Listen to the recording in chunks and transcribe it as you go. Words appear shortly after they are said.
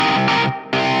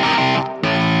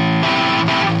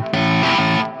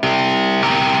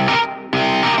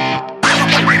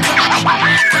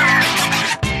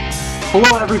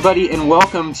Hello, everybody, and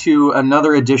welcome to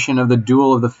another edition of the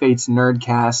Duel of the Fates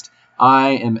Nerdcast. I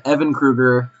am Evan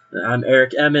Kruger. I'm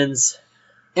Eric Emmons.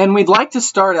 And we'd like to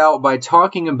start out by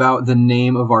talking about the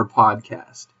name of our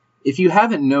podcast. If you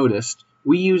haven't noticed,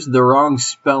 we used the wrong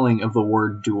spelling of the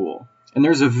word duel. And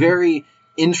there's a very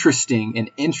interesting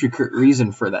and intricate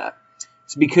reason for that.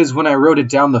 It's because when I wrote it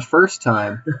down the first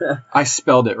time, I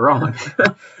spelled it wrong.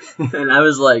 And I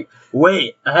was like,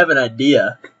 wait, I have an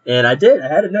idea. And I did. I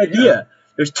had an idea. Yeah.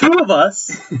 There's two of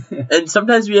us, and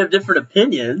sometimes we have different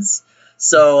opinions.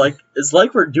 So, it's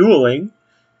like we're dueling.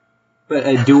 But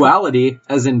a duality,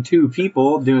 as in two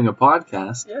people doing a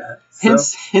podcast. Yeah.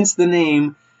 Hence the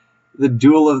name, the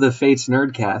Duel of the Fates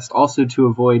Nerdcast, also to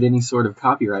avoid any sort of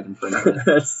copyright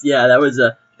infringement. Yeah, that was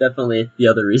definitely the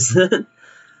other reason.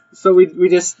 So we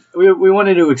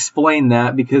wanted to explain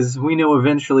that because we knew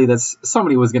eventually that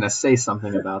somebody was going to say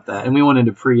something about that, and we wanted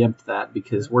to preempt that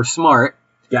because we're smart.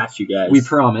 Got you guys. We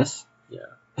promise.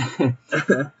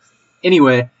 Yeah.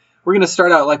 Anyway, we're going to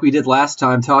start out like we did last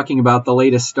time, talking about the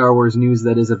latest Star Wars news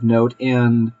that is of note,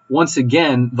 and once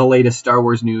again, the latest Star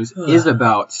Wars news is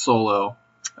about Solo,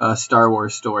 Star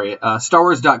Wars story.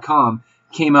 StarWars.com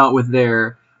came out with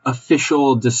their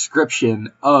official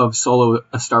description of Solo,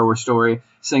 a Star Wars story,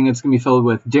 saying it's going to be filled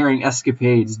with daring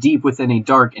escapades deep within a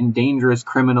dark and dangerous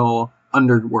criminal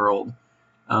underworld.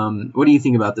 What do you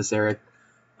think about this, Eric?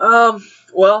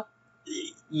 Well,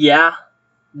 yeah.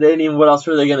 I mean, what else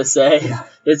were they gonna say? Yeah.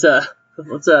 It's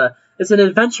an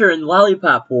adventure in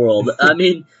Lollipop World. I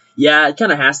mean, yeah, it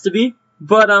kind of has to be.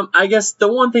 But I guess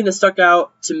the one thing that stuck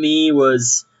out to me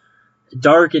was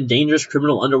dark and dangerous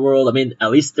criminal underworld. I mean, at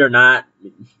least they're not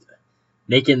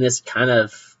making this kind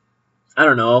of, I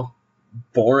don't know,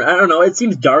 boring. I don't know. It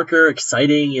seems darker,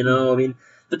 exciting, you know. I mean,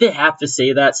 but they have to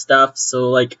say that stuff.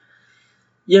 So, I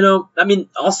mean,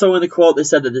 also in the quote, they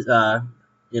said that,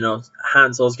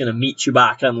 Han Solo's going to meet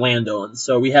Chewbacca and Lando. And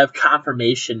so we have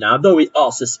confirmation now, though we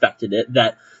all suspected it,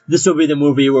 that this will be the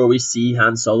movie where we see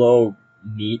Han Solo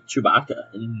meet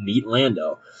Chewbacca and meet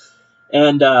Lando.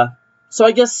 And so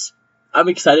I guess I'm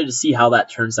excited to see how that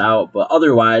turns out. But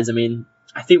otherwise, I mean,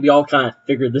 I think we all kind of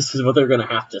figured this is what they're going to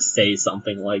have to say,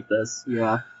 something like this.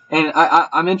 Yeah. And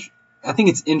I think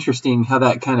it's interesting how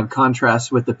that kind of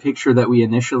contrasts with the picture that we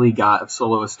initially got of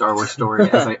Solo, a Star Wars story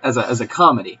as a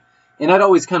comedy. And I'd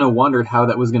always kind of wondered how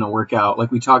that was going to work out.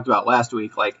 Like we talked about last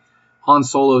week, Han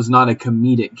Solo's not a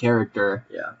comedic character.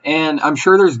 Yeah. And I'm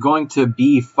sure there's going to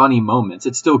be funny moments.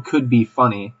 It still could be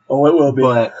funny. Oh, it will be.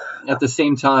 But at the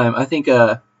same time, I think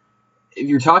if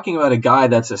you're talking about a guy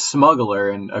that's a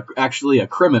smuggler and actually a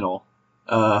criminal,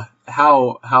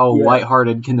 how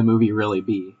lighthearted can the movie really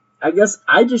be? I guess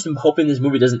I just am hoping this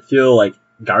movie doesn't feel like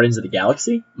Guardians of the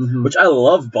Galaxy, which I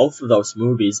love both of those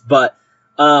movies, but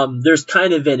there's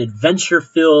kind of an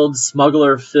adventure-filled,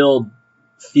 smuggler-filled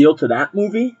feel to that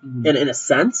movie, in a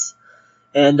sense.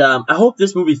 And I hope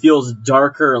this movie feels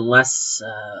darker and less...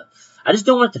 I just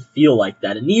don't want it to feel like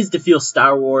that. It needs to feel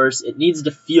Star Wars. It needs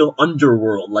to feel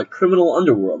underworld, like criminal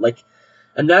underworld.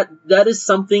 And that is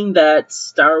something that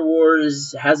Star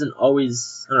Wars hasn't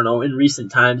always, I don't know, in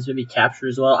recent times maybe captured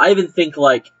as well. I even think,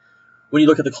 when you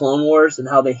look at the Clone Wars and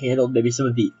how they handled maybe some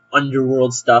of the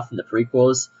underworld stuff in the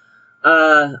prequels,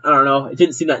 I don't know. It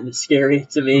didn't seem that scary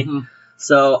to me.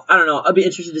 So, I don't know. I'll be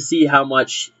interested to see how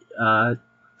much,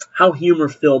 how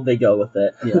humor-filled they go with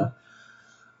it. Yeah.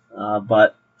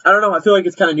 But, I don't know. I feel like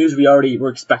it's kind of news we already were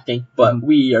expecting, but I'm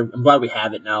glad we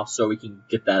have it now so we can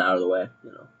get that out of the way,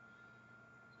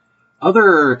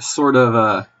 Other sort of,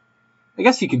 I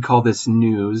guess you could call this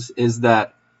news, is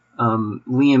that Liam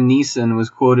Neeson was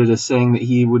quoted as saying that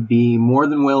he would be more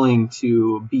than willing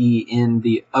to be in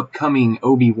the upcoming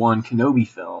Obi-Wan Kenobi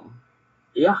film.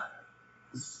 Yeah.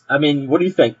 I mean, what do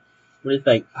you think?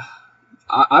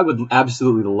 I would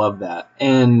absolutely love that.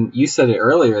 And you said it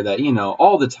earlier that,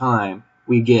 all the time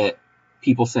we get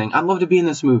people saying, I'd love to be in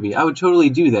this movie. I would totally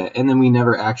do that. And then we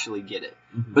never actually get it.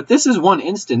 But this is one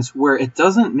instance where it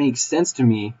doesn't make sense to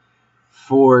me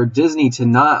for Disney to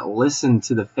not listen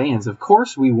to the fans. Of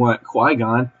course we want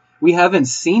Qui-Gon. We haven't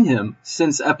seen him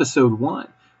since episode 1.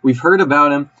 We've heard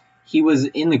about him. He was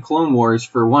in the Clone Wars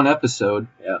for one episode.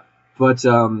 Yeah. But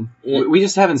we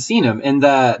just haven't seen him. And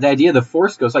the idea of the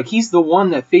Force Ghost, he's the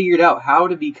one that figured out how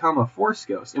to become a Force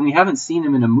Ghost. And we haven't seen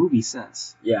him in a movie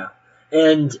since. Yeah.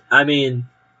 And, I mean,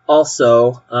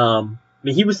 also...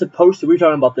 he was supposed to, we were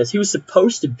talking about this, he was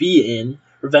supposed to be in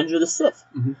Revenge of the Sith.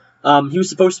 He was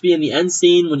supposed to be in the end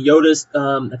scene when Yoda's,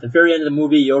 at the very end of the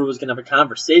movie, Yoda was going to have a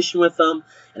conversation with him,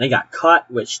 and it got cut,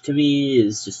 which to me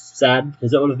is just sad,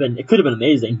 because it could have been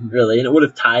amazing, really, and it would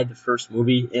have tied the first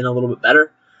movie in a little bit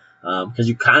better. because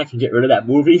you kind of can get rid of that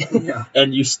movie,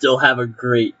 and you still have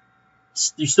the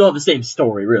same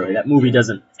story, really. That movie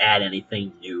doesn't add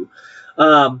anything new.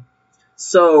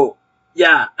 So,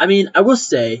 yeah, I mean, I will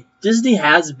say, Disney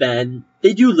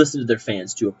they do listen to their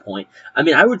fans to a point. I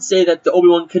mean, I would say that the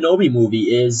Obi-Wan Kenobi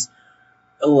movie is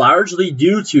largely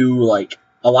due to, like,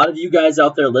 a lot of you guys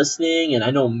out there listening, and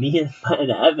I know me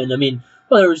and Evan, I mean,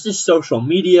 whether it was just social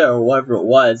media or whatever it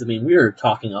was, I mean, we were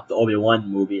talking up the Obi-Wan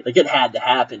movie. Like, it had to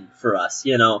happen for us,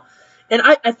 you know? And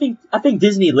I think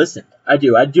Disney listened. I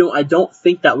do. I don't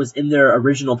think that was in their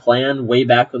original plan way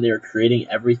back when they were creating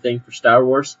everything for Star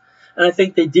Wars. And I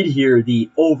think they did hear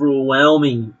the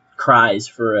overwhelming cries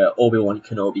for an Obi-Wan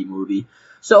Kenobi movie.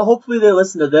 So hopefully they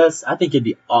listen to this. I think it'd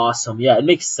be awesome. Yeah, it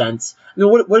makes sense. I mean,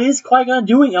 what is Qui-Gon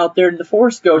doing out there in the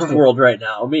Force Ghost world right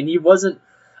now? I mean,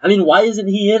 why isn't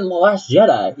he in The Last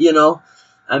Jedi, you know?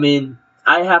 I mean,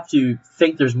 I have to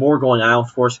think there's more going on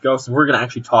with Force Ghosts, and we're going to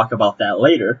actually talk about that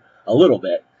later a little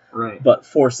bit. Right. But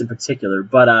Force in particular.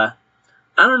 But, I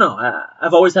don't know.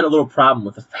 I've always had a little problem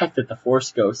with the fact that the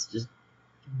Force Ghosts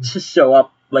just show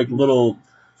up like little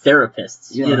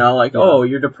therapists, you know? Like, oh,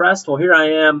 you're depressed? Well, here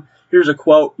I am. Here's a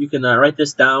quote. You can write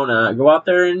this down. Go out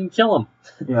there and kill him.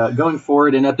 Yeah, going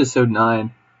forward in Episode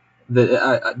 9,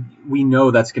 we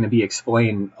know that's going to be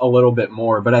explained a little bit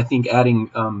more, but I think adding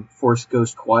Force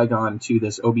Ghost Qui-Gon to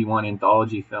this Obi-Wan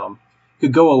anthology film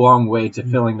could go a long way to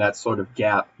filling that sort of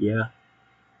gap. Yeah.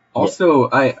 Also,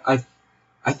 I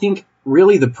think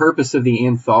really the purpose of the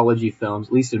anthology films,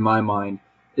 at least in my mind,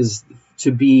 is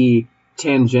to be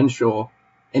tangential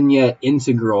and yet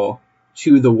integral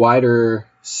to the wider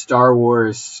Star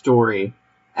Wars story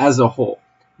as a whole.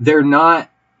 They're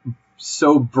not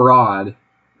so broad,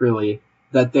 really,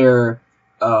 that they're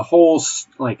a whole,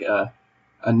 like,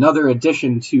 another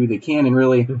addition to the canon,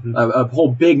 really, a whole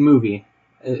big movie,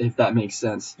 if that makes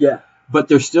sense. Yeah. But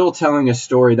they're still telling a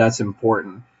story that's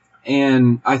important.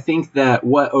 And I think that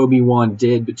what Obi-Wan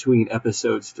did between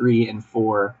episodes 3 and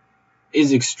 4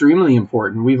 is extremely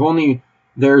important.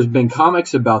 There's been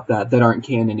comics about that aren't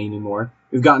canon anymore.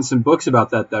 We've gotten some books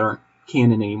about that aren't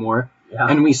canon anymore. Yeah.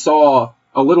 And we saw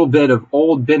a little bit of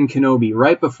old Ben Kenobi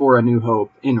right before A New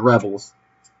Hope in Rebels.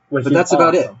 But that's awesome.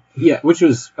 About it. Yeah, which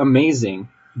was amazing.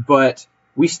 But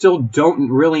we still don't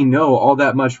really know all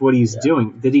that much what he's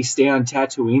doing. Did he stay on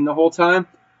Tatooine the whole time?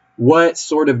 What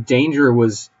sort of danger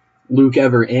was Luke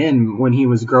ever in when he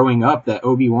was growing up that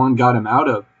Obi-Wan got him out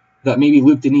of that maybe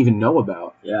Luke didn't even know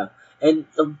about? Yeah. And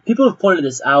people have pointed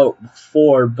this out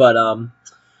before, but I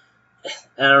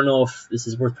don't know if this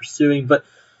is worth pursuing. But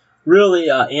really,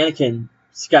 Anakin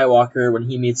Skywalker, when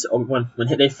he meets when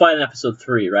they fight in Episode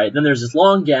 3, right? Then there's this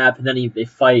long gap, and then they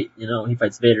fight. You know, he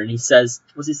fights Vader, and he says,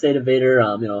 "What's he say to Vader?"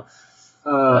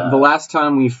 The last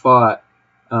time we fought,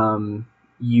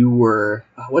 you were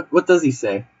what does he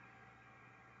say?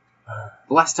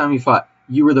 The last time we fought,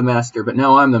 you were the master, but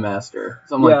now I'm the master.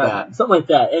 Something like that. Something like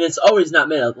that. And it's always not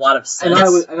made a lot of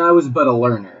sense. And I was but a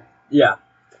learner. Yeah.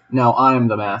 Now I'm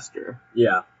the master.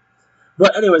 Yeah.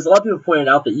 But anyways, a lot of people pointed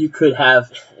out that you could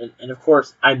have, and of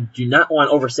course, I do not want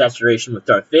oversaturation with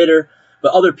Darth Vader,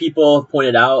 but other people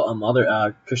pointed out,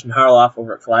 Christian Harloff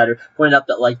over at Collider pointed out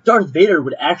that, like, Darth Vader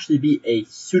would actually be a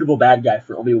suitable bad guy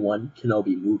for Obi-Wan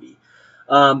Kenobi movie.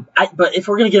 But if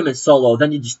we're gonna get him in Solo,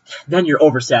 then you're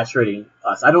oversaturating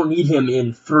us. I don't need him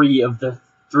in 3 of the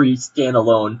 3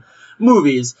 standalone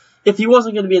movies. If he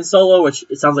wasn't gonna be in Solo, which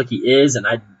it sounds like he is, and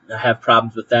I have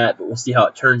problems with that, but we'll see how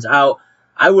it turns out.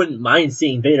 I wouldn't mind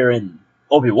seeing Vader in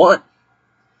Obi-Wan.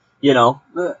 You know,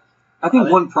 I think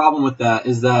one problem with that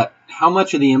is that how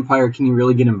much of the Empire can you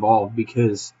really get involved?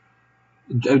 Because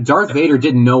Darth Vader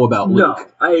didn't know about Luke. No,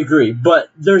 I agree, but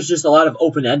there's just a lot of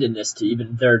open-endedness to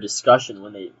even their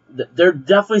discussion there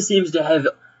definitely seems to have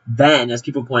been, as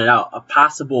people pointed out, a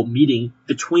possible meeting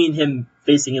between him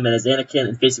facing him as Anakin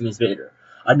and facing him as Vader.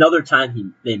 Another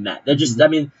time they met. That just, I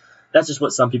mean, that's just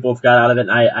what some people have got out of it,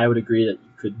 and I would agree that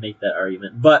you could make that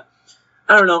argument. But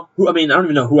I don't know. I don't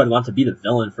even know who I'd want to be the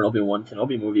villain for an Obi-Wan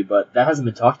Kenobi movie, but that hasn't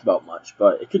been talked about much.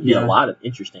 But it could be a lot of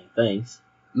interesting things.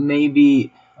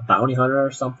 Maybe a bounty hunter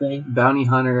or something. Bounty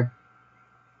hunter.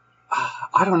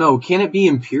 I don't know. Can it be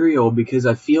Imperial? Because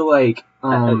I feel like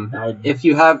if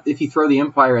you throw the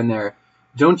Empire in there,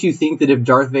 don't you think that if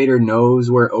Darth Vader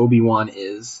knows where Obi-Wan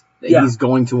is, that he's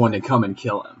going to want to come and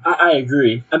kill him? I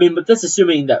agree. I mean, but that's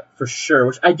assuming that for sure,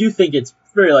 which I do think it's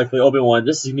very likely Obi-Wan.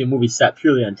 This is going to be a movie set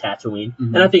purely on Tatooine,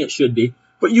 and I think it should be.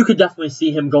 But you could definitely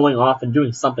see him going off and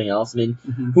doing something else. I mean,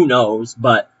 who knows?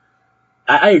 But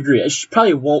I agree. It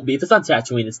probably won't be. If it's on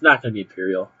Tatooine, it's not going to be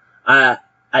Imperial.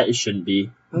 It shouldn't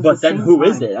be. But then who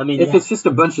is it? I mean, if it's just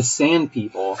a bunch of sand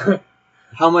people.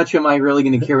 how much am I really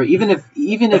going to care about?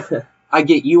 Even if I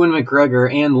get Ewan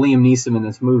McGregor and Liam Neeson in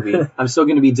this movie, I'm still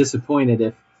going to be disappointed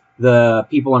if the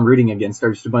people I'm rooting against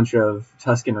are just a bunch of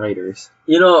Tusken Raiders.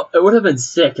 It would have been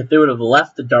sick if they would have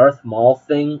left the Darth Maul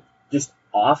thing just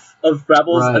off of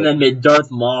Rebels and then made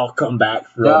Darth Maul come back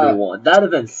for Obi-Wan. That would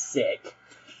have been sick.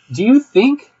 Do you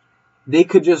think they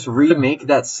could just remake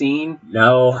that scene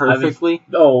perfectly?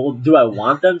 Do I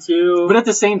want them to? But at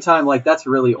the same time, that's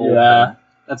really old. Yeah.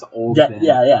 That's old.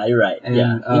 Yeah, you're right. And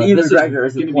Ewan McGregor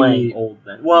isn't playing old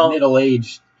Ben. Well,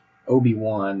 middle-aged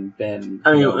Obi-Wan Ben.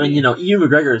 I mean, Ewan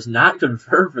McGregor is not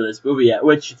confirmed for this movie yet,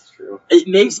 which is true. It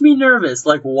makes me nervous.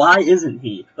 Why isn't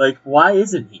he? Why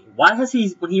isn't he? Why has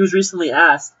he, when he was recently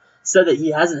asked, said that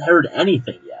he hasn't heard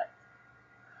anything yet?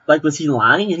 Was he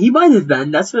lying? And he might have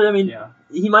been. That's what I mean. Yeah.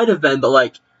 He might have been,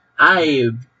 but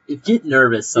I get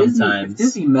nervous sometimes. If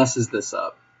Disney messes this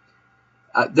up,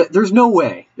 there's no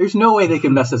way. There's no way they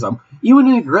can mess this up. Ewan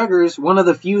McGregor's one of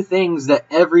the few things that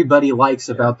everybody likes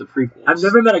about the prequels. I've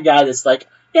never met a guy that's the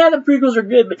prequels are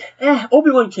good, but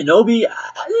Obi-Wan Kenobi,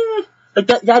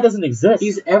 that guy doesn't exist.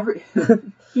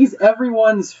 He's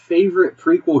everyone's favorite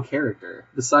prequel character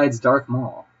besides Darth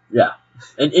Maul. Yeah.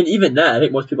 And even that, I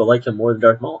think most people like him more than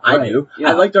Darth Maul. I do. Yeah.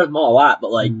 I like Darth Maul a lot, but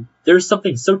there's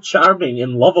something so charming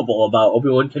and lovable about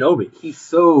Obi-Wan Kenobi. He's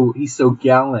so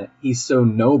gallant. He's so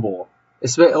noble.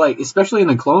 Especially in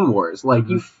the Clone Wars,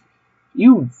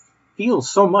 you feel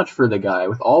so much for the guy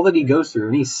with all that he goes through,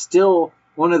 and he's still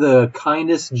one of the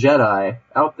kindest Jedi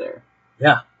out there.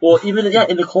 Yeah. Well, even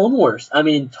in the Clone Wars, I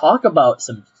mean, talk about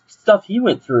some stuff he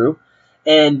went through,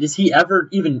 and does he ever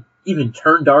even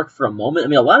turn dark for a moment? I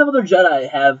mean, a lot of other Jedi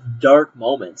have dark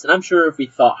moments, and I'm sure if we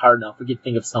thought hard enough, we could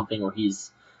think of something where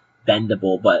he's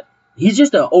bendable, but he's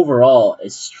just overall a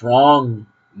strong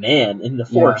man in the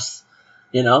Force,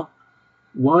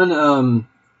 One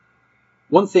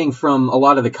thing from a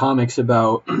lot of the comics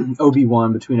about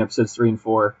Obi-Wan between episodes 3 and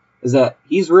 4 is that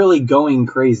he's really going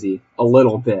crazy a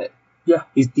little bit. Yeah.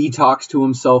 He talks to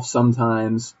himself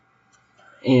sometimes,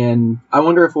 and I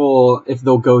wonder if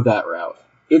they'll go that route.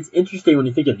 It's interesting when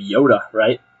you think of Yoda,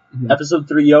 right? Mm-hmm. Episode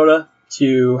 3 Yoda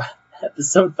to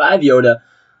Episode 5 Yoda.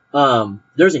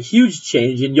 There's a huge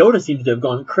change, and Yoda seems to have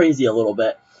gone crazy a little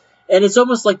bit. And it's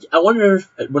almost I wonder if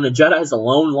when a Jedi is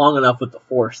alone long enough with the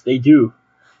Force, they do.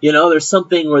 There's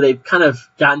something where they've kind of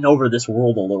gotten over this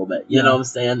world a little bit. You know what I'm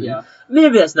saying? Yeah.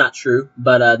 Maybe that's not true,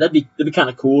 but that'd be kind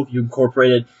of cool if you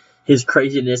incorporated his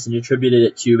craziness and attributed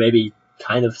it to maybe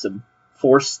kind of some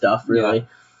Force stuff, really. Yeah.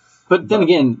 But then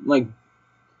again,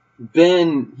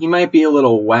 Ben, he might be a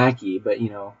little wacky, but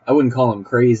I wouldn't call him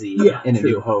crazy in A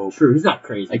New Hope. True, he's not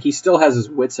crazy. He still has his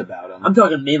wits about him. I'm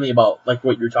talking mainly about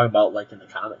what you're talking about in the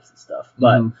comics and stuff.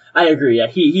 But I agree. Yeah,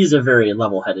 he's a very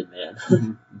level-headed man.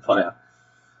 Mm-hmm. But, yeah.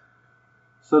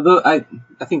 So I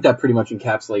think that pretty much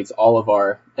encapsulates all of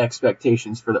our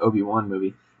expectations for the Obi-Wan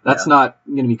movie. That's not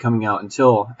going to be coming out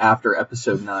until after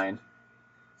Episode 9.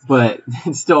 But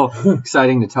it's still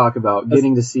exciting to talk about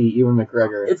getting to see Ewan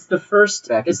McGregor. It's the first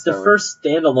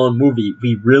standalone movie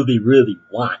we really, really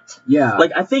want. Yeah.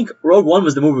 I think Rogue One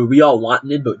was the movie we all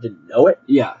wanted but didn't know it.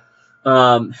 Yeah.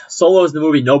 Solo is the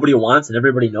movie nobody wants and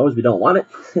everybody knows we don't want it.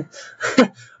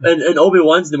 and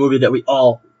Obi-Wan's the movie that we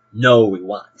all know we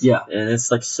want. Yeah. And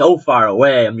it's so far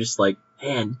away. I'm just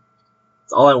man,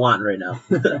 it's all I want right now.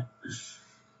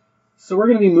 So we're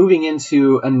going to be moving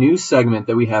into a new segment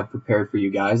that we have prepared for you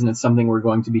guys, and it's something we're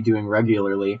going to be doing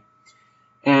regularly.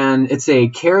 And it's a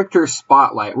character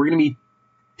spotlight. We're going to be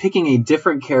picking a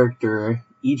different character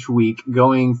each week,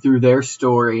 going through their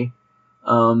story,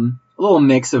 a little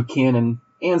mix of canon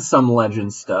and some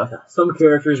legend stuff. Some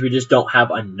characters we just don't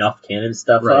have enough canon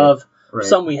stuff of. Right.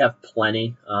 Some we have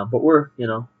plenty, but we're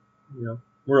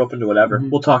we're open to whatever. Mm-hmm.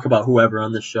 We'll talk about whoever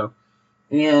on this show.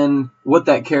 And what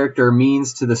that character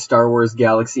means to the Star Wars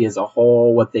galaxy as a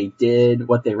whole, what they did,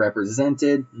 what they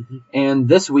represented. Mm-hmm. And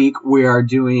this week we are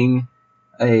doing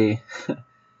an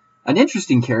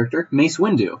interesting character, Mace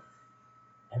Windu.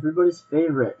 Everybody's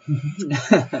favorite.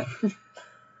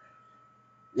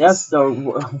 Yes, so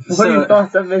what are your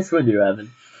thoughts on Mace Windu,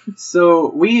 Evan? So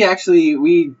we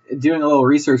doing a little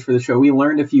research for the show, we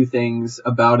learned a few things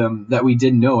about him that we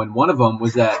didn't know. And one of them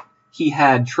was that he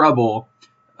had trouble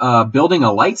building a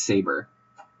lightsaber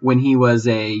when he was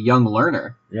a young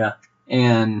learner. Yeah.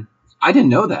 And I didn't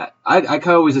know that. I kind of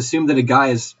always assumed that a guy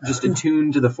as just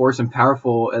attuned to the Force and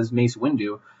powerful as Mace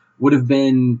Windu would have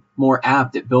been more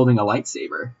apt at building a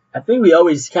lightsaber. I think we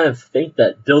always kind of think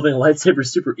that building a lightsaber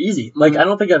is super easy. I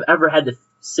don't think I've ever had to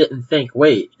sit and think,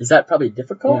 wait, is that probably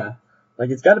difficult? Yeah.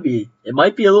 It's got to be, it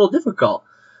might be a little difficult.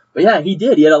 But yeah, he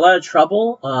did. He had a lot of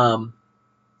trouble.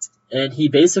 and he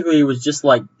basically was just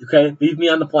like, okay, leave me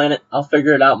on the planet. I'll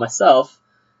figure it out myself.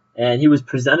 And he was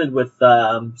presented with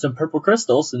some purple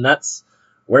crystals, and that's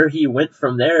where he went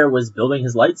from there, was building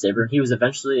his lightsaber. He was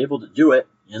eventually able to do it,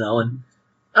 and I don't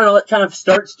know, it kind of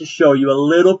starts to show you a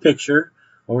little picture.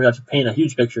 Well, we have to paint a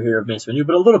huge picture here of Mace Windu,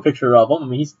 but a little picture of him. I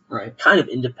mean, he's kind of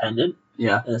independent, in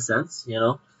a sense,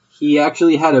 He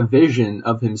actually had a vision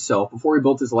of himself, before he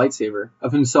built his lightsaber,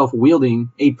 of himself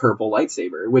wielding a purple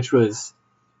lightsaber, which was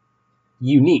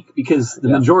unique, because the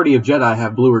majority of Jedi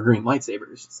have blue or green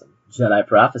lightsabers. Some Jedi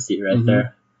prophecy right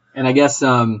there. And I guess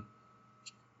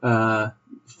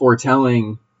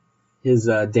foretelling his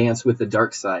dance with the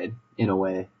dark side, in a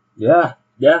way. Yeah.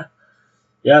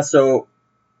 So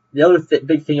the other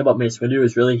big thing about Mace Windu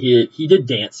is really he did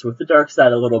dance with the dark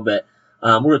side a little bit.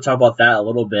 We're going to talk about that a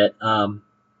little bit.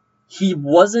 He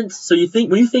wasn't. So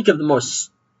when you think of the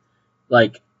most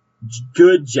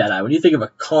good Jedi, when you think of a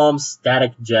calm,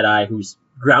 static Jedi who's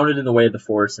grounded in the way of the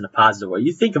Force in a positive way,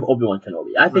 you think of Obi-Wan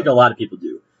Kenobi. I think a lot of people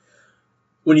do.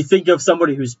 When you think of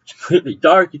somebody who's completely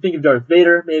dark, you think of Darth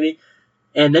Vader, maybe.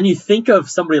 And then you think of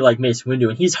somebody like Mace Windu,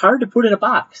 and he's hard to put in a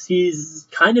box. He's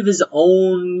kind of his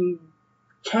own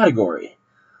category.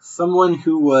 Someone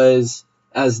who was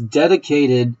as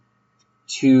dedicated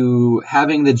to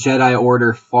having the Jedi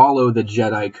Order follow the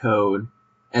Jedi Code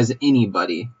as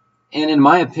anybody. And in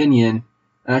my opinion,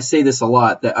 and I say this a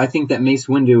lot, that I think that Mace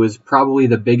Windu is probably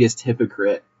the biggest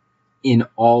hypocrite in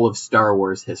all of Star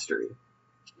Wars history.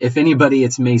 If anybody,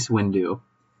 it's Mace Windu.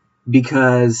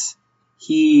 Because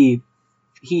he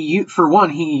for one,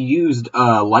 he used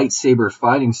a lightsaber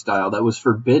fighting style that was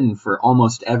forbidden for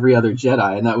almost every other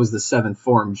Jedi, and that was the seventh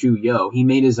form, Ju-Yo. He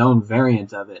made his own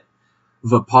variant of it,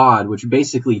 Vapad, which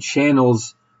basically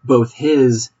channels both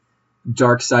his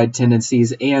dark side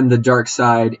tendencies and the dark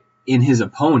side in his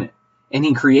opponent. And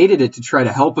he created it to try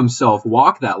to help himself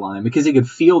walk that line, because he could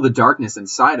feel the darkness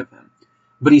inside of him.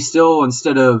 But he still,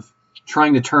 instead of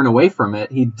trying to turn away from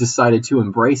it, he decided to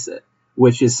embrace it,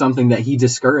 which is something that he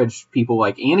discouraged people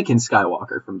like Anakin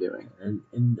Skywalker from doing.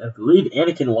 And I believe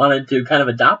Anakin wanted to kind of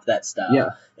adopt that style. Yeah.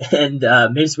 And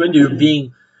Mace Windu,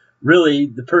 being really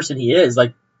the person he is,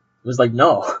 was like,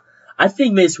 no. I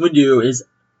think Mace Windu is,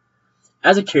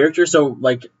 as a character, so,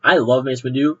 I love Mace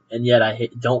Windu, and yet I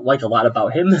don't like a lot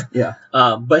about him. Yeah.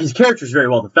 But his character is very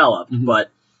well developed. Mm-hmm. But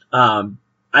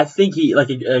I think he, like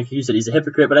you said, he's a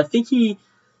hypocrite, but I think he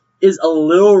is a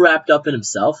little wrapped up in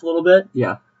himself a little bit.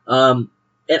 Yeah.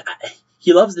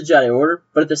 He loves the Jedi Order,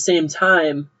 but at the same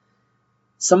time,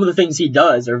 some of the things he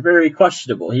does are very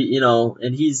questionable.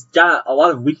 And he's got a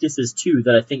lot of weaknesses too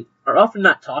that I think are often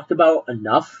not talked about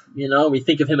enough. We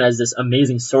think of him as this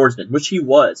amazing swordsman, which he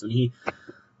was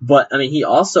but he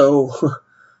also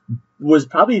was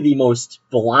probably the most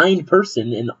blind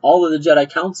person in all of the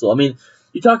Jedi Council.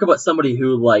 You talk about somebody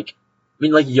who like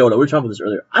Yoda. We were talking about this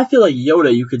earlier. I feel like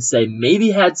Yoda, you could say, maybe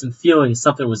had some feelings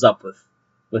something was up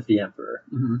with the Emperor.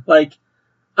 Mm-hmm.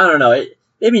 I don't know.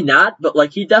 Maybe not, but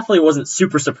he definitely wasn't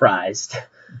super surprised.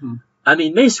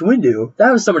 Mm-hmm. Mace Windu,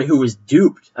 that was somebody who was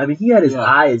duped. He had his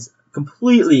eyes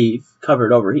completely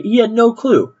covered over. He had no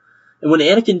clue. And when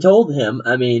Anakin told him,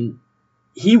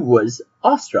 he was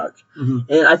awestruck.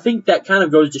 Mm-hmm. And I think that kind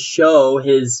of goes to show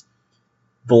his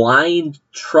blind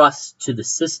trust to the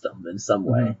system in some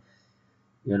way.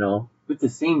 Mm-hmm. At the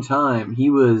same time,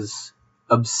 he was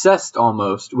obsessed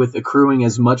almost with accruing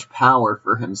as much power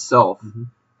for himself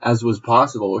as was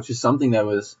possible, which is something that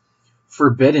was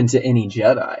forbidden to any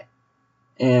Jedi.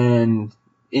 And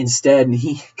instead,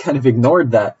 he kind of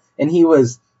ignored that. And he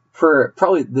was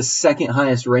probably the second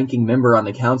highest ranking member on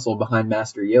the council behind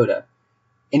Master Yoda.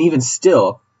 And even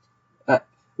still,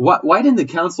 why didn't the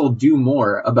council do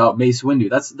more about Mace Windu?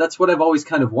 That's what I've always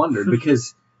kind of wondered,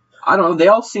 because, I don't know, they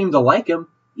all seemed to like him,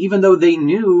 even though they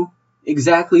knew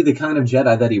exactly the kind of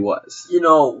Jedi that he was.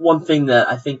 One thing that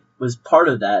I think was part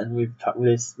of that, and we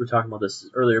were talking about this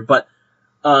earlier, but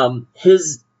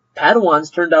his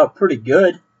Padawans turned out pretty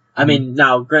good.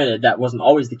 Now, granted, that wasn't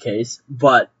always the case,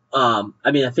 but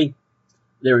I think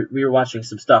we were watching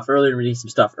some stuff earlier, reading some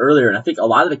stuff earlier, and I think a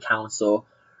lot of the council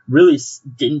really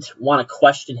didn't want to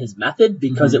question his method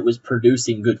because it was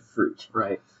producing good fruit.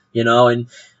 Right. And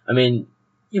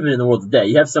even in the world today,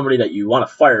 you have somebody that you want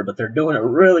to fire, but they're doing a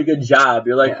really good job.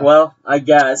 You're like, well, I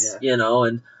guess,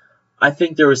 and I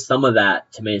think there was some of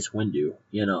that to Mace Windu,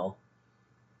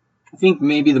 I think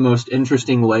maybe the most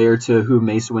interesting layer to who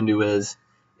Mace Windu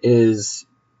is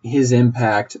his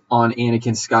impact on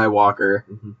Anakin Skywalker,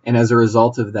 and as a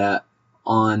result of that,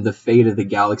 on the fate of the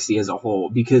galaxy as a whole.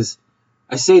 Because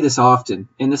I say this often,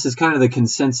 and this is kind of the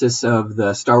consensus of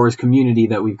the Star Wars community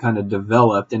that we've kind of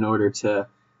developed in order to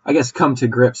I guess, come to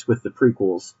grips with the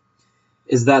prequels,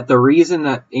 is that the reason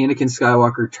that Anakin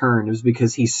Skywalker turned was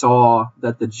because he saw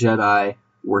that the Jedi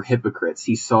were hypocrites.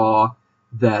 He saw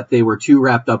that they were too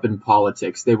wrapped up in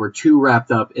politics. They were too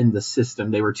wrapped up in the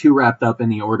system. They were too wrapped up in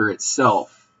the Order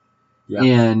itself. Yeah.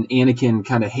 And Anakin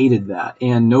kind of hated that.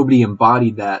 And nobody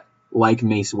embodied that like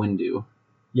Mace Windu.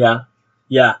 Yeah.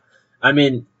 Yeah. I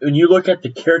mean, when you look at the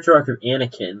character arc of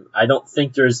Anakin, I don't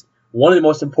think there's one of the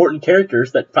most important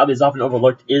characters that probably is often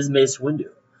overlooked is Mace Windu.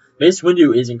 Mace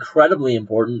Windu is incredibly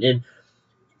important in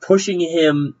pushing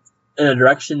him in a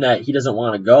direction that he doesn't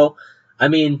want to go. I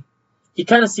mean, he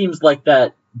kind of seems like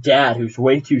that dad who's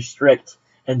way too strict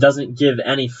and doesn't give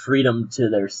any freedom to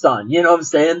their son. You know what I'm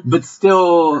saying? But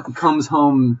still comes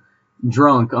home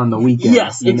drunk on the weekend.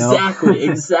 Yes, exactly,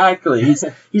 exactly.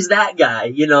 He's that guy,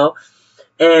 you know?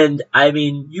 And, I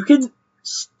mean, you can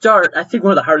start... I think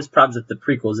one of the hardest problems with the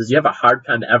prequels is you have a hard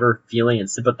time ever feeling and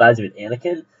sympathizing with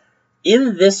Anakin.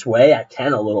 In this way, I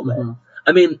can a little bit.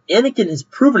 I mean, Anakin has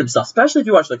proven himself, especially if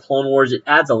you watch the Clone Wars, it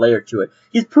adds a layer to it.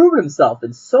 He's proven himself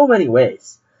in so many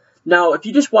ways. Now, if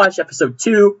you just watch episode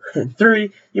 2 and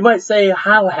 3, you might say,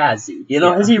 how has he? You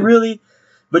know, has he really?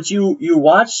 But you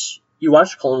watch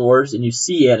Clone Wars and you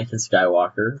see Anakin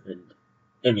Skywalker,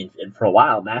 and for a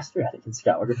while, Master Anakin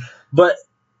Skywalker. But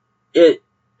it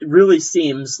really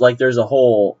seems like there's a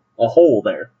hole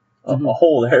there. A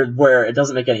hole there where it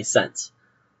doesn't make any sense.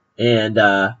 And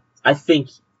I think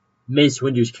Mace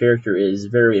Windu's character is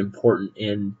very important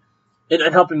in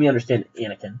helping me understand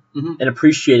Anakin and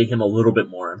appreciating him a little bit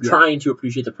more. I'm trying to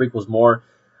appreciate the prequels more.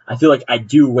 I feel like I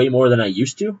do way more than I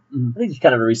used to. I think there's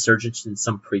kind of a resurgence in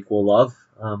some prequel love.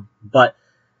 But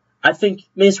I think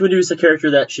Mace Windu is a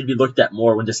character that should be looked at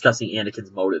more when discussing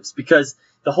Anakin's motives, because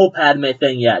the whole Padme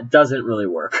thing, it doesn't really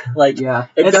work.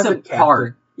 It doesn't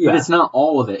part, but it's not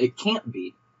all of it. It can't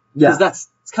be, because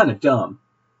it's kind of dumb.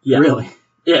 Yeah, really.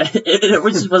 Yeah,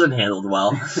 it just wasn't handled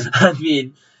well. I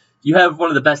mean, you have one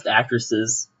of the best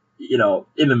actresses,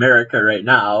 in America right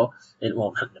now,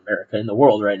 not in America, in the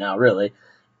world right now, really.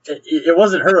 It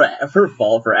wasn't her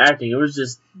fault for acting. It was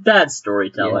just bad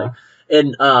storytelling. Yeah.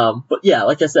 And but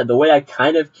like I said, the way I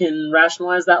kind of can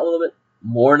rationalize that a little bit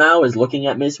more now is looking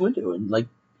at Mace Windu,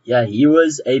 and he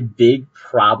was a big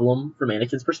problem from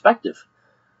Anakin's perspective.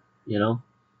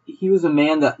 He was a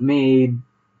man that made.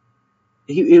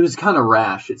 It was kind of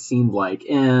rash, it seemed like,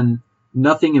 and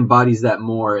nothing embodies that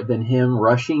more than him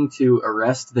rushing to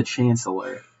arrest the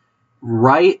Chancellor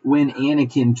right when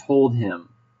Anakin told him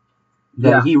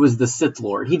that he was the Sith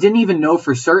Lord. He didn't even know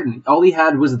for certain. All he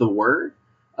had was the word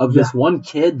of this one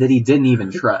kid that he didn't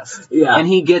even trust. And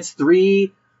he gets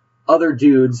 3 other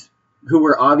dudes who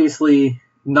were obviously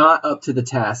not up to the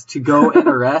task to go and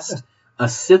arrest a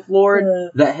Sith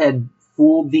Lord that had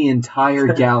fooled the entire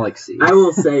galaxy. I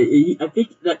will say, I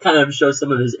think that kind of shows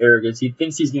some of his arrogance. He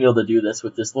thinks he's going to be able to do this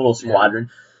with this little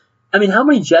squadron. I mean, how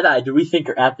many Jedi do we think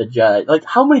are at the Jedi?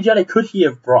 How many Jedi could he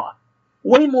have brought?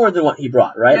 Way more than what he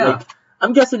brought, right? Yeah.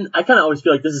 I'm guessing, I kind of always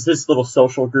feel like this is his little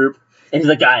social group. And he's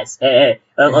like, guys, hey,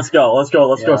 let's go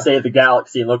save the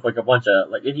galaxy and look like a bunch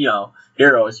of,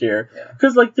 heroes here.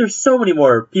 Because, there's so many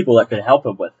more people that could help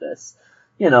him with this,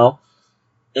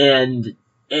 And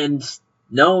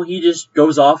no, he just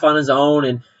goes off on his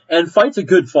own and fights a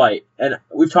good fight. And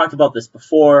we've talked about this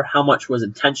before, how much was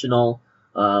intentional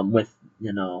with,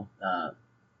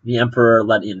 the Emperor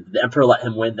let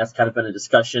him win. That's kind of been a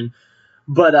discussion.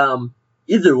 But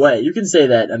either way, you can say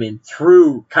that,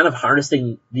 through kind of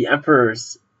harnessing the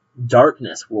Emperor's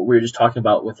darkness, what we were just talking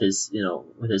about with his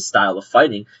style of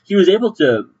fighting, he was able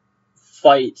to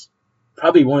fight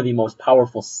probably one of the most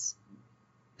powerful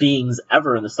beings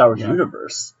ever in the Star Wars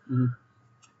universe.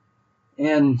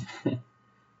 And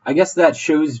I guess that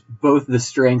shows both the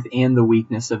strength and the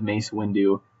weakness of Mace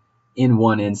Windu in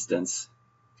one instance.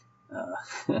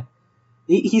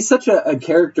 He's such a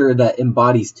character that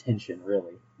embodies tension,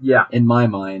 really. Yeah. In my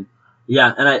mind.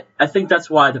 Yeah, and I think that's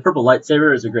why the purple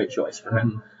lightsaber is a great choice for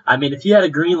him. If he had a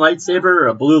green lightsaber or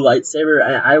a blue lightsaber,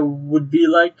 I would be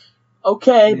like,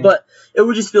 okay, but it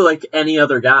would just feel like any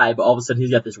other guy, but all of a sudden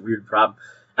he's got this weird problem.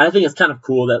 And I think it's kind of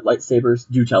cool that lightsabers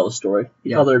do tell a story.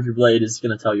 The color of your blade is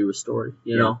going to tell you a story,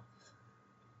 you know?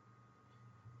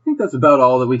 I think that's about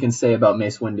all that we can say about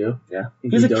Mace Windu. Yeah.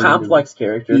 He's a complex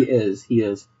character. He is.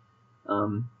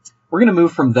 We're going to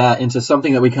move from that into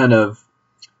something that we kind of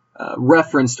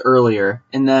referenced earlier,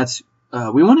 and that's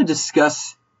we want to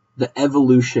discuss the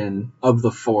evolution of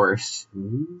the Force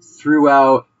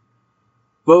throughout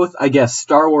both, I guess,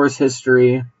 Star Wars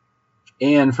history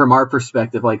and from our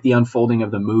perspective, the unfolding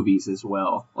of the movies as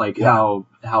well, how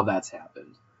that's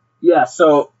happened. Yeah,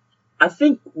 so I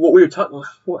think what we were talking,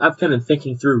 what I've kind of been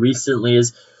thinking through recently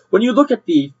is when you look at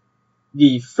the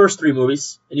first 3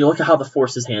 movies and you look at how the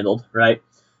Force is handled, right?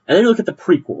 And then you look at the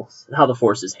prequels and how the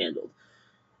Force is handled.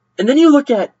 And then you look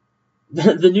at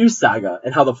the new saga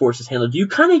and how the Force is handled. You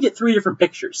kind of get 3 different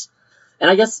pictures. And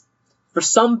I guess for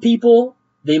some people,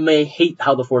 they may hate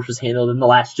how the Force was handled in The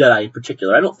Last Jedi in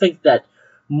particular. I don't think that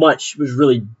much was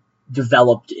really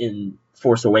developed in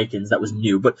Force Awakens that was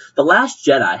new. But The Last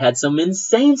Jedi had some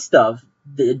insane stuff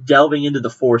delving into the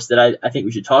Force that I think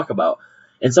we should talk about.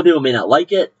 And some people may not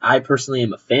like it. I personally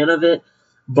am a fan of it.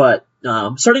 But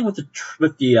starting with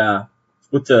the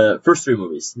first 3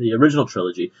 movies, the original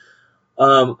trilogy,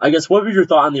 I guess what was your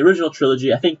thought on the original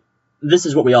trilogy? I think this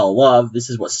is what we all love. This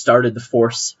is what started the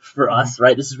Force for us,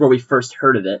 right? This is where we first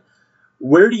heard of it.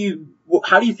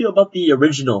 How do you feel about the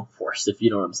original Force, if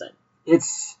you know what I'm saying?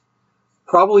 It's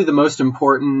probably the most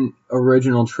important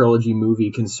original trilogy movie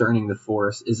concerning the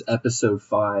Force is Episode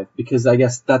 5, because I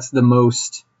guess that's the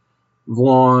most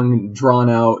long,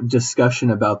 drawn-out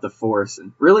discussion about the Force.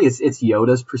 And really, it's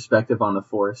Yoda's perspective on the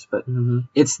Force, but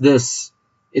it's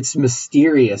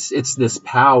mysterious. It's this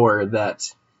power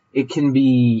that it can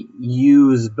be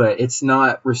used, but it's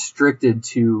not restricted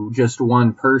to just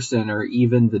one person or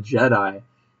even the Jedi.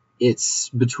 It's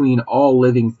between all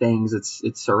living things.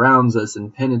 It surrounds us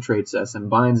and penetrates us and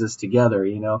binds us together,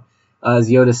 you know. As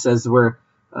Yoda says, we're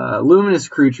luminous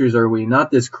creatures are we,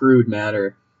 not this crude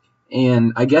matter.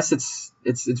 And I guess it's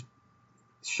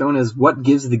shown as what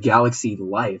gives the galaxy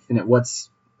life, and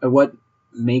what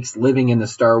makes living in the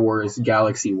Star Wars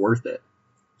galaxy worth it.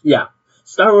 Yeah.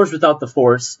 Star Wars without the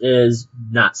Force is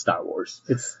not Star Wars.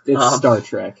 It's Star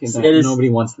Trek. Nobody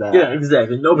wants that. Yeah,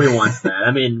 exactly. Nobody wants that.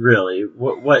 I mean, really,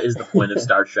 what is the point of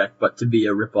Star Trek but to be a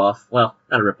ripoff? Well,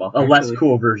 not a ripoff. A less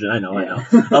cool version. I know.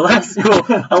 A less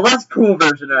cool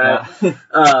version. All right.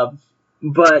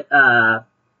 Yeah.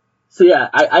 So yeah,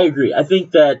 I agree. I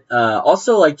think that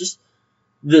also like just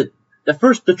the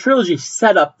trilogy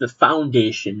set up the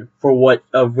foundation for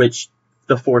which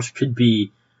the Force could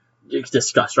be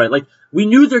discussed, right? Like we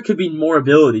knew there could be more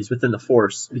abilities within the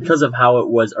Force because of how it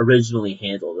was originally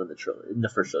handled in the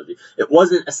first trilogy. It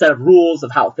wasn't a set of rules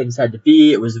of how things had to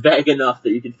be. It was vague enough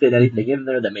that you could fit anything in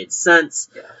there that made sense.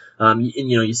 Yeah. And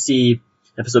you see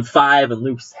Episode 5 and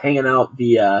Luke's hanging out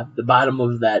the bottom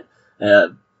of that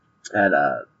at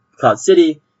Cloud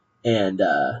City, and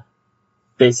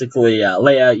basically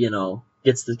Leia,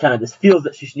 gets this feels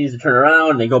that she needs to turn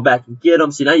around, and they go back and get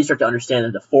him. So now you start to understand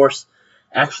that the Force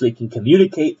actually can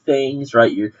communicate things,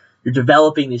 right? You're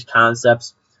developing these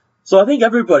concepts. So I think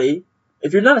everybody,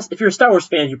 if you're a Star Wars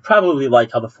fan, you probably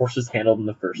like how the Force was handled in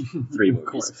the first 3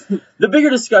 movies. The bigger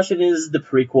discussion is the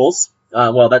prequels.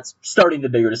 Well, that's starting the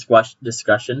bigger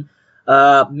discussion.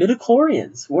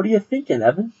 Midichlorians. What are you thinking,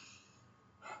 Evan?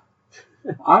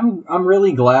 I'm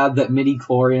really glad that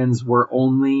midichlorians were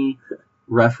only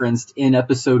referenced in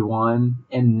Episode 1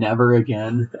 and never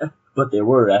again. But they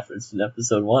were referenced in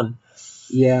Episode 1.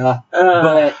 Yeah,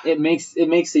 but it makes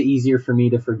it easier for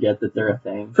me to forget that they're a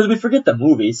thing. Because we forget the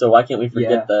movie, so why can't we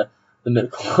forget the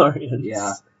midichlorians?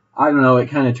 Yeah, I don't know. It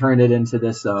kind of turned it into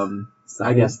this,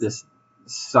 I guess, this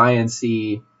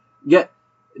science-y.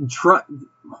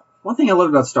 One thing I love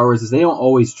about Star Wars is they don't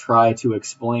always try to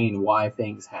explain why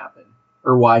things happen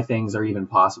or why things are even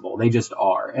possible. They just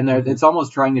are, and it's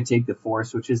almost trying to take the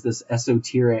Force, which is this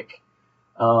esoteric,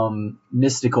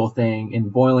 mystical thing,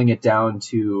 and boiling it down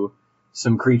to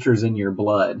some creatures in your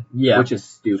blood, which is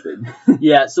stupid.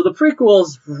 Yeah, so the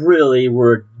prequels really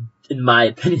were, in my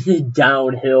opinion,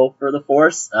 downhill for the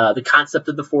Force. The concept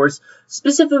of the Force,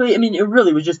 specifically, I mean, it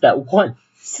really was just that one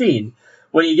scene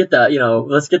when you get the,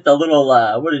 let's get the little,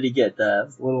 what did he get? The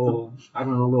little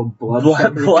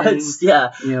blood. Bloods,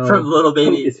 yeah, from little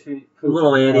baby, from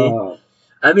little Annie.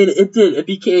 I mean, it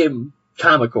became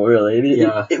comical, really. I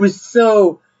mean, it was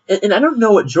so, and I don't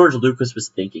know what George Lucas was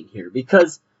thinking here,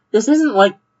 because this isn't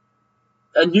like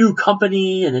a new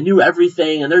company and a new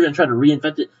everything, and they're going to try to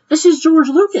reinvent it. This is George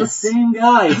Lucas. It's the same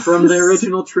guy from the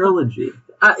original trilogy.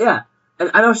 Yeah,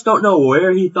 and I just don't know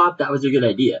where he thought that was a good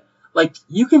idea. Like,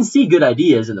 you can see good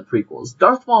ideas in the prequels.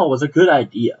 Darth Maul was a good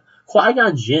idea.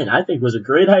 Qui-Gon Jinn, I think, was a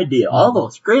great idea. All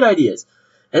those great ideas.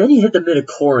 And then you hit the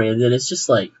midichlorians, and it's just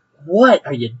like, what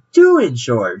are you doing,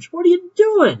 George? What are you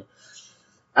doing?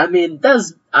 I mean,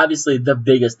 that's obviously the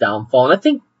biggest downfall. And I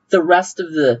think the rest of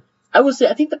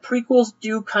I think the prequels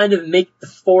do kind of make the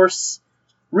Force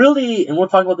really, and we'll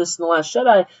talk about this in The Last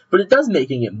Jedi, but it does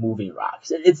making it moving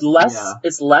rocks. It's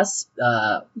less,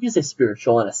 you can say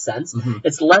spiritual in a sense. Mm-hmm.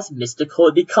 It's less mystical.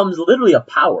 It becomes literally a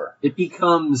power. It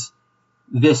becomes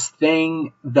this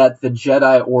thing that the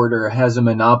Jedi Order has a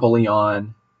monopoly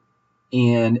on,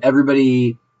 and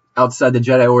everybody outside the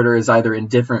Jedi Order is either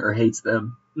indifferent or hates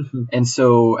them. Mm-hmm. And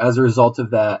so as a result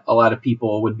of that, a lot of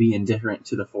people would be indifferent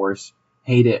to the Force,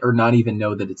 hate it, or not even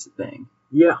know that it's a thing.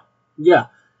 Yeah.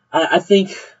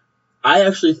 I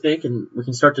actually think, and we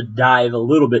can start to dive a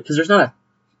little bit, because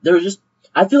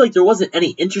I feel like there wasn't any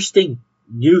interesting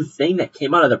new thing that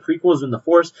came out of the prequels and the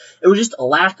Force. It was just a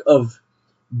lack of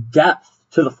depth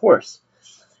to the Force.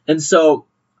 And so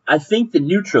I think the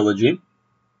new trilogy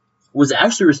was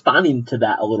actually responding to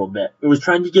that a little bit. It was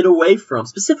trying to get away from,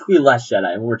 specifically Last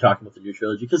Jedi, when we're talking about the new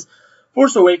trilogy, because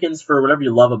Force Awakens, for whatever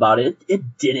you love about it,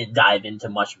 it didn't dive into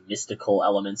much mystical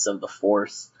elements of the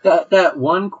Force. That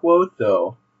one quote,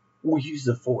 though, "We use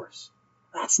the Force."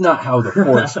 That's not how the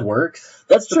Force works.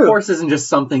 That's true. The Force isn't just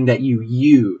something that you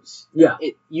use. Yeah.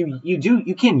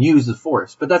 You can use the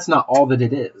Force, but that's not all that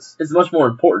it is. It's much more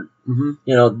important.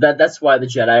 Mm-hmm. That's why the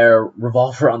Jedi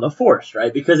revolve around the Force,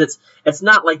 right? Because it's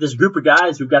not like this group of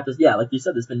guys who've got this, like you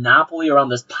said, this monopoly around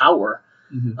this power.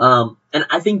 Mm-hmm. And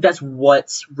I think that's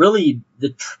what's really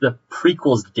the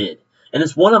prequels did. And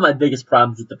it's one of my biggest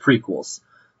problems with the prequels.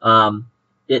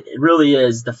 It really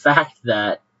is the fact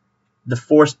that the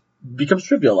Force becomes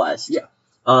trivialized. Yeah.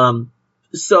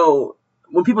 So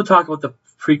when people talk about the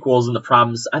prequels and the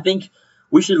problems, I think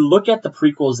we should look at the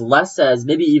prequels less as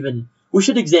we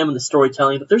should examine the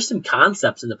storytelling, but there's some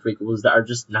concepts in the prequels that are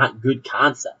just not good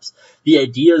concepts. The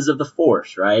ideas of the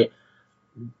Force, right?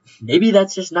 Maybe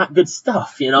that's just not good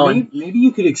stuff, Maybe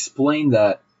you could explain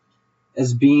that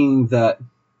as being that,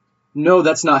 no,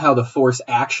 that's not how the Force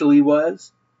actually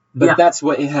was, but that's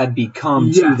what it had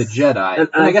become to the Jedi.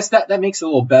 And I guess that makes it a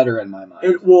little better in my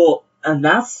mind. And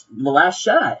that's The Last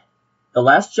Jedi. The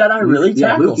Last Jedi really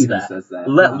tackles Luke that. Says that.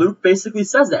 Luke basically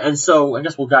says that. And so I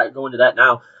guess we'll go into that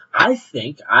now. I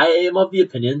am of the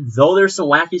opinion, though there's some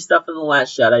wacky stuff in The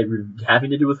Last Jedi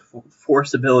having to do with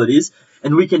Force abilities,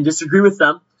 and we can disagree with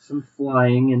them. Some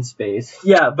flying in space.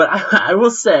 Yeah, but I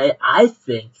will say, I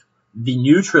think the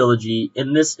new trilogy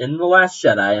in The Last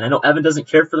Jedi, and I know Evan doesn't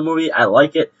care for the movie, I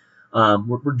like it.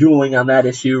 We're dueling on that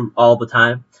issue all the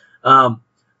time.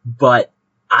 But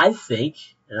I think,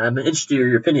 and I'm interested in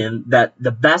your opinion, that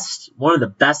one of the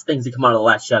best things that come out of The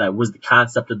Last Jedi was the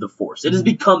concept of the Force. It has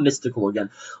become mystical again.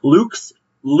 Luke's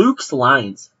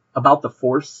lines about the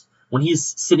Force, when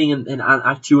he's sitting on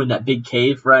Act 2 in that big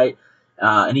cave, right?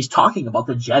 And he's talking about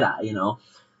the Jedi,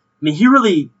 I mean, he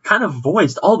really kind of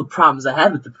voiced all the problems I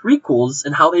had with the prequels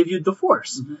and how they viewed the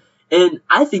Force. Mm-hmm. And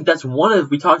I think that's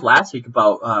we talked last week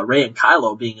about Rey and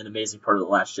Kylo being an amazing part of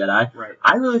The Last Jedi. Right.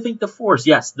 I really think the Force,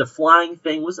 yes, the flying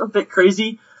thing was a bit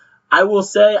crazy. I will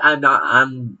say I'm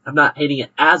not hating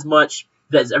it as much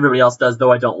as everybody else does,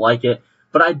 though I don't like it.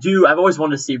 But I've always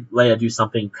wanted to see Leia do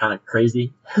something kind of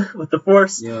crazy with the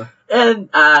Force. Yeah. And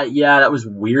that was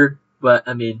weird. But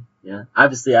I mean,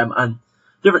 obviously I'm on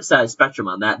different side of the spectrum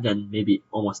on that than maybe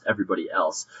almost everybody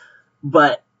else.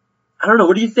 But I don't know.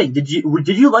 What do you think? Did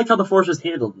you like how the Force was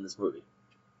handled in this movie?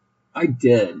 I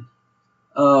did.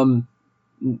 I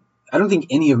don't think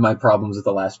any of my problems with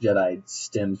The Last Jedi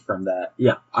stemmed from that.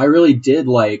 Yeah. I really did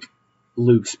like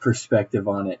Luke's perspective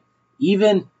on it.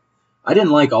 Even I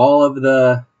didn't like all of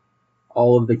the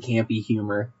campy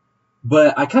humor,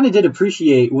 but I kind of did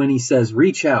appreciate when he says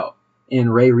reach out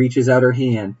and Rey reaches out her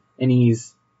hand and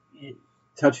he's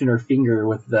touching her finger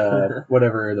with the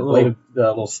whatever the blade of the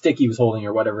little stick he was holding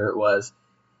or whatever it was.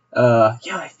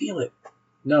 I feel it.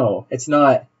 No, it's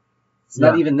not. It's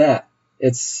not even that.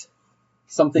 It's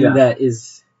something that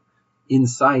is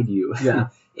inside you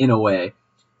in a way.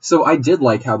 So I did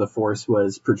like how the Force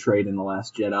was portrayed in The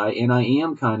Last Jedi, and I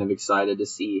am kind of excited to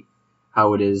see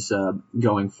how it is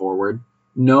going forward.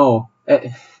 No,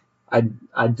 I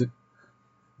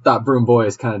thought Broom Boy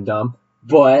is kind of dumb,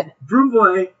 but Broom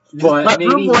Boy. But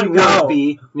maybe he won't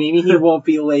be. Maybe he won't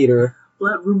be later.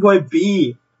 Let Broom Boy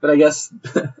be. But I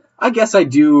guess I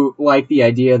do like the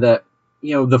idea that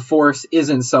the Force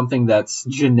isn't something that's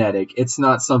genetic. It's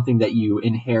not something that you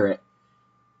inherit.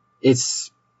 It's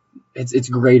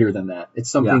greater than that. It's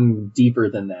something deeper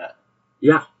than that.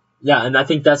 Yeah, and I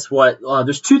think that's what.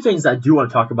 There's two things I do want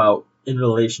to talk about in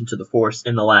relation to the Force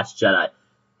in The Last Jedi.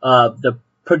 The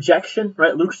projection,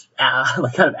 right? Luke's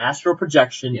kind of astral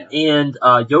projection, and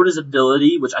Yoda's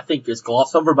ability, which I think is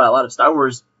glossed over by a lot of Star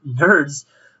Wars nerds,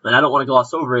 and I don't want to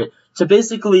gloss over it, to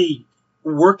basically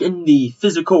work in the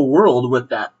physical world with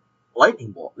that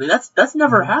lightning bolt. I mean, that's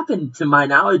never happened to my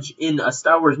knowledge in a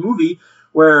Star Wars movie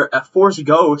where a Force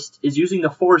ghost is using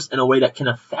the Force in a way that can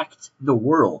affect the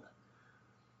world.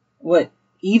 What?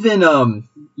 Even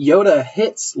Yoda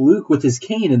hits Luke with his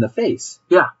cane in the face.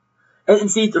 Yeah. And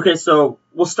see, okay, so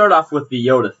we'll start off with the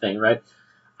Yoda thing, right?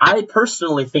 I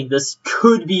personally think this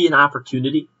could be an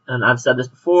opportunity, and I've said this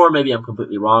before, maybe I'm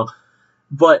completely wrong,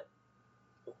 but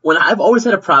when I've always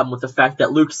had a problem with the fact that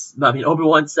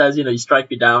Obi-Wan says, you strike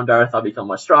me down, Darth, I'll become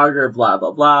much stronger, blah,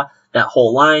 blah, blah. That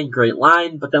whole line, great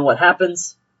line. But then what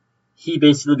happens? He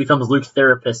basically becomes Luke's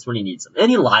therapist when he needs him. And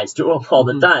he lies to him all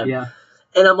the time. Yeah.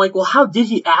 And I'm like, well, how did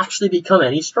he actually become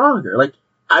any stronger? Like,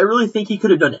 I really think he could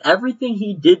have done everything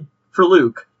he did for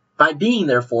Luke by being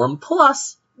there for him,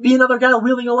 plus be another guy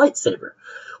wielding a lightsaber,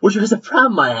 which was a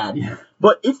problem I had. Yeah.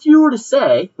 But if you were to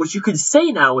say, which you could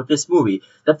say now with this movie,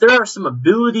 that there are some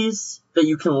abilities that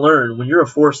you can learn when you're a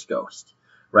Force ghost,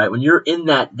 right? When you're in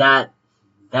that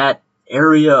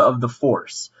area of the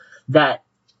Force, that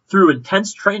through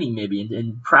intense training maybe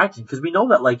and practice, because we know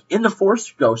that like in the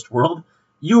Force ghost world,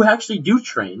 you actually do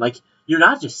train. Like you're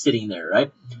not just sitting there,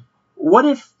 right? What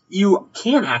if you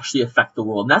can actually affect the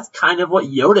world? And that's kind of what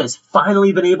Yoda has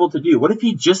finally been able to do. What if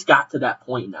he just got to that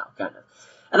point now, kind of?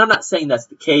 And I'm not saying that's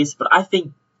the case, but I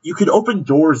think you could open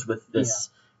doors with this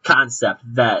concept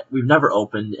that we've never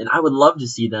opened, and I would love to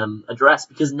see them address,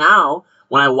 because now,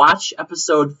 when I watch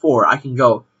Episode 4, I can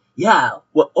go, yeah,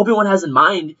 what Obi-Wan has in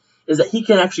mind is that he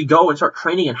can actually go and start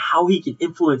training and how he can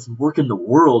influence and work in the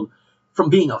world from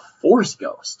being a Force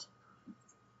ghost.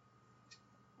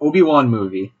 Obi-Wan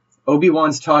movie.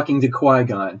 Obi-Wan's talking to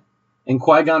Qui-Gon, and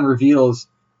Qui-Gon reveals,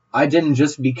 I didn't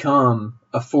just become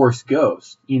a Force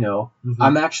ghost,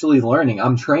 I'm actually learning,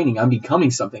 I'm training, I'm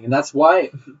becoming something. And that's why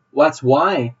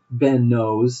Ben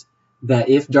knows that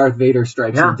if Darth Vader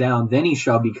strikes him down, then he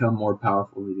shall become more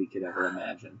powerful than he could ever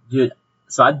imagine. Dude,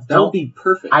 so that would be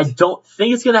perfect. I don't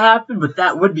think it's going to happen, but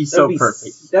that would be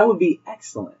perfect. That would be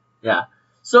excellent. Yeah.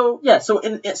 So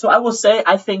I will say,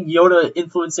 I think Yoda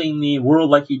influencing the world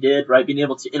like he did, right, being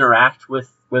able to interact with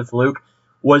Luke,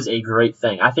 was a great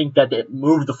thing. I think that it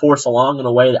moved the Force along in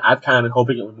a way that I've kind of been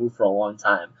hoping it would move for a long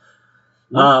time.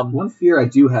 One fear I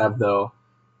do have, though,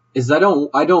 is I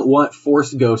don't want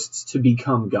Force ghosts to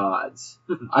become gods.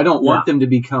 I don't want them to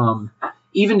become,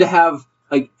 even to have,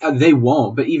 like, they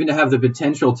won't, but even to have the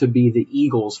potential to be the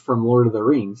eagles from Lord of the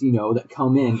Rings, that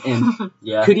come in and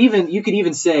you could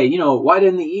even say, why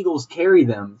didn't the eagles carry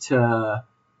them to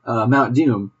Mount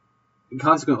Doom? And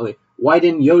consequently, why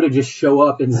didn't Yoda just show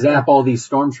up and zap all these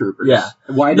stormtroopers? Yeah.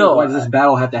 Why does this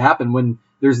battle have to happen when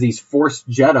there's these Force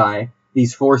Jedi,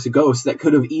 these Force ghosts that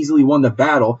could have easily won the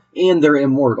battle, and they're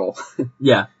immortal?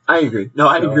 Yeah, I agree. No,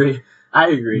 I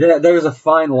agree. There's a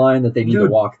fine line that they need to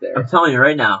walk there. I'm telling you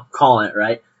right now, calling it,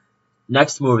 right?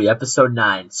 Next movie, Episode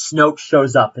 9, Snoke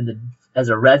shows up as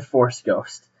a red Force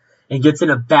ghost and gets in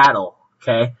a battle,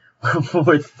 okay?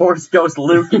 with Force Ghost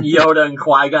Luke and Yoda and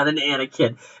Qui-Gon and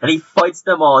Anakin, and he fights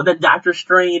them all, and then Doctor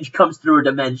Strange comes through a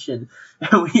dimension,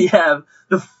 and we have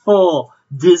the full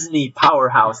Disney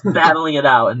powerhouse battling it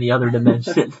out in the other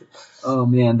dimension. Oh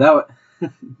man,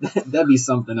 that'd be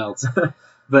something else.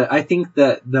 But I think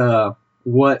that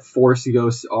what Force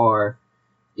Ghosts are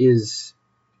is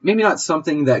maybe not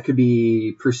something that could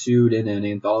be pursued in an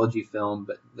anthology film,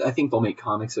 but I think they'll make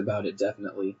comics about it,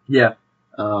 definitely. Yeah.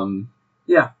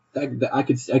 Yeah. I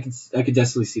could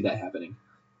definitely see that happening.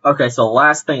 Okay, so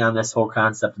last thing on this whole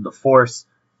concept of the Force,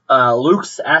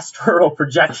 Luke's astral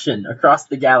projection across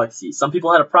the galaxy. Some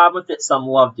people had a problem with it, some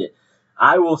loved it.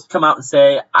 I will come out and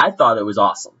say I thought it was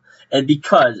awesome. And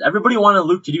because everybody wanted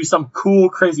Luke to do some cool,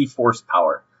 crazy Force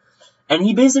power. And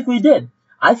he basically did.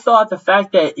 I thought the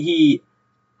fact that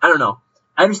I don't know.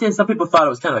 I understand some people thought it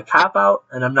was kind of a cop-out,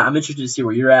 and I'm interested to see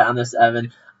where you're at on this,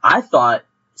 Evan. I thought,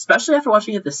 especially after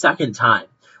watching it the second time,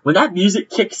 when that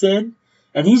music kicks in,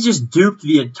 and he's just duped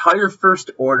the entire First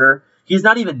Order, he's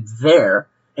not even there,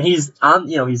 and he's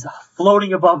he's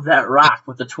floating above that rock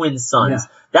with the twin suns. Yeah.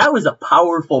 That was a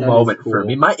powerful moment for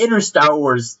me. My inner Star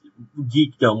Wars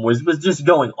geekdom was just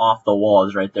going off the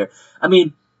walls right there. I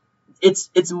mean, it's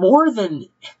more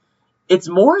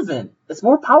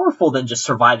powerful than just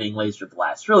surviving laser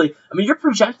blasts. Really, I mean, you're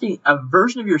projecting a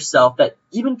version of yourself that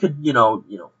even could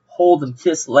hold and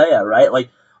kiss Leia, right?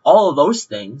 Like, all of those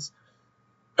things,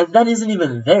 and that isn't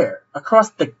even there across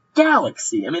the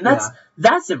galaxy. I mean,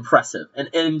 that's impressive.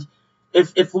 And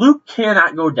if Luke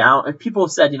cannot go down, if people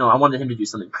have said, I wanted him to do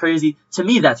something crazy, to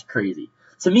me that's crazy.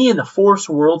 To me, in the Force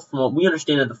world, from what we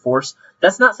understand of the Force,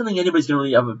 that's not something anybody's going to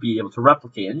really ever be able to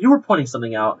replicate. And you were pointing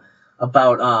something out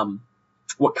about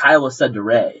what Kylo said to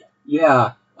Rey.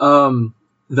 Yeah,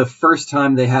 the first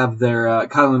time they have their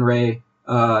Kylo and Rey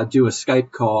do a Skype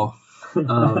call.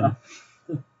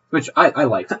 Which I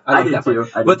liked. I liked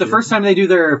that part. But the first time they do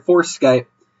their Force Skype,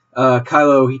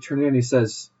 Kylo, he turned in and he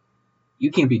says, "You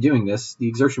can't be doing this. The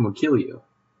exertion will kill you."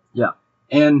 Yeah.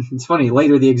 And it's funny,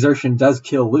 later the exertion does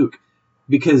kill Luke.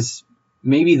 Because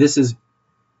maybe this is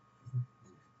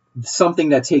something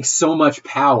that takes so much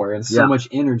power and so much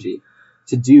energy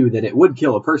to do that it would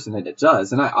kill a person, and it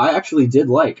does. And I actually did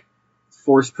like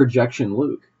force projection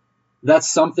Luke.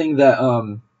 That's something that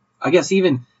I guess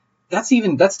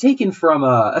that's taken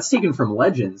from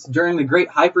Legends. During the Great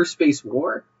Hyperspace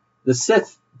War, the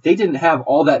Sith, they didn't have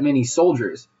all that many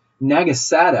soldiers.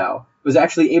 Nagasadow was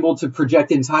actually able to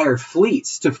project entire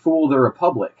fleets to fool the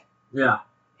Republic. Yeah.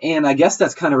 And I guess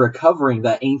that's kind of recovering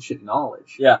that ancient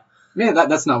knowledge. Yeah. Man,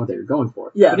 that's not what they were going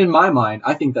for. Yeah. But in my mind,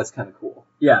 I think that's kind of cool.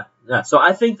 Yeah. Yeah. So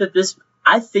I think that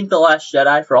The Last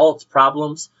Jedi, for all its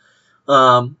problems,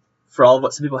 for all of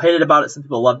what some people hated about it, some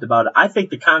people loved about it, I think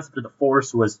the concept of the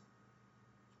Force was,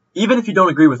 even if you don't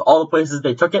agree with all the places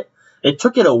they took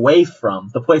it away from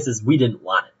the places we didn't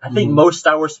want it. I think most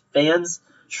Star Wars fans,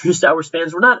 true Star Wars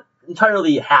fans, were not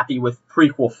entirely happy with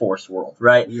prequel Force world,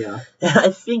 right? Yeah. And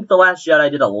I think The Last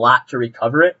Jedi did a lot to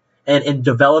recover it and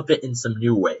develop it in some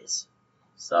new ways.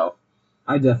 So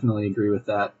I definitely agree with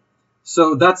that.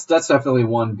 So that's definitely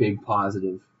one big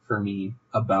positive for me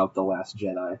about The Last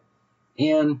Jedi.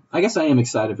 And I guess I am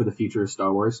excited for the future of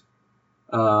Star Wars.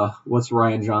 What's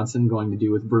Rian Johnson going to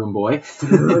do with Broom Boy?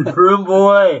 Broom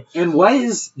Boy! And what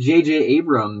is J.J.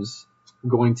 Abrams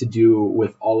going to do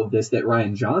with all of this that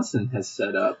Rian Johnson has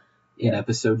set up in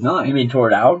Episode 9? You mean tore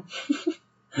down?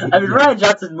 I mean, Rian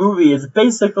Johnson's movie is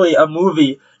basically a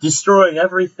movie destroying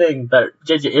everything that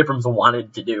J.J. Abrams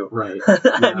wanted to do. Right.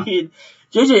 I mean,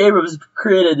 J.J. Abrams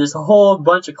created this whole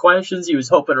bunch of questions he was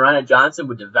hoping Rian Johnson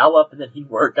would develop and then he'd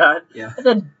work on. Yeah. And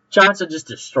then Johnson just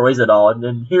destroys it all. And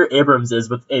then here Abrams is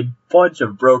with a bunch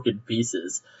of broken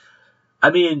pieces.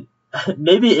 I mean,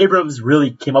 maybe Abrams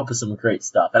really came up with some great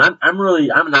stuff. And I'm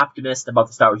an optimist about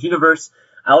the Star Wars universe.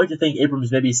 I like to think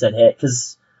Abrams maybe said, hey,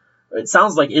 because it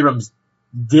sounds like Abrams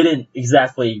didn't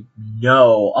exactly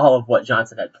know all of what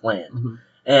Johnson had planned. Mm-hmm.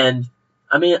 And,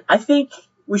 I mean, I think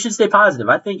we should stay positive.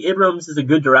 I think Abrams is a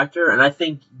good director, and I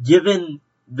think given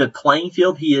the playing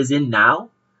field he is in now,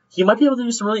 he might be able to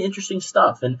do some really interesting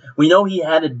stuff. And we know he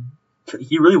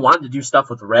really wanted to do stuff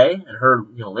with Rey and her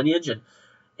lineage, and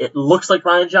it looks like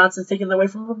Rian Johnson's taking that away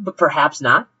from him, but perhaps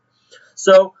not.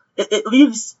 So it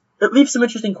leaves some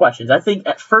interesting questions. I think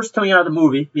at first coming out of the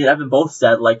movie, me and Evan both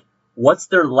said, like, what's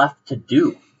there left to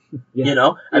do?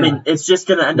 Yeah. I mean, it's just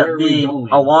going to end up being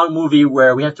a long movie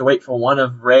where we have to wait for one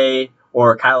of Rey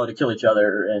or Kylo to kill each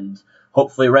other, and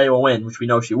hopefully Rey will win, which we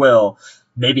know she will.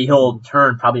 Maybe he'll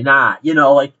turn, probably not.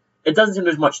 It doesn't seem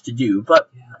there's much to do. But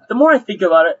the more I think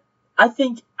about it, I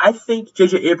think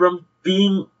J.J. Abrams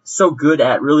being so good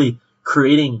at really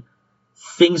creating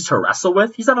things to wrestle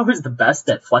with, he's not always the best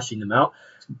at fleshing them out,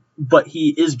 but he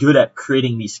is good at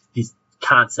creating these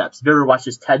concepts. If you ever watch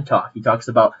his TED Talk, he talks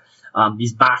about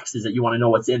these boxes that you want to know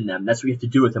what's in them. That's what you have to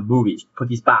do with the movies. Put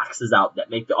these boxes out that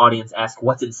make the audience ask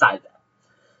what's inside them.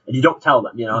 And you don't tell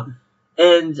them, Mm-hmm.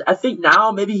 And I think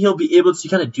now maybe he'll be able to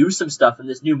kind of do some stuff in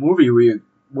this new movie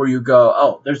where you go,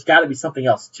 oh, there's got to be something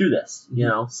else to this,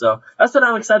 So that's what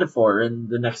I'm excited for in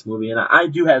the next movie. And I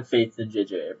do have faith in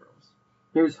J.J. Abrams.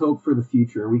 There's hope for the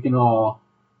future. We can all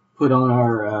put on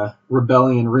our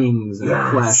rebellion rings and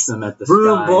flash them at the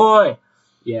Broom sky. Boy!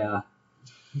 Yeah.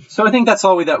 So I think that's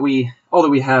all that we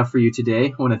have for you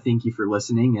today. I want to thank you for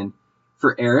listening. And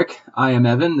for Eric, I am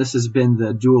Evan. This has been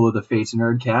the Duel of the Fates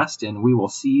Nerdcast, and we will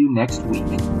see you next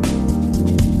week.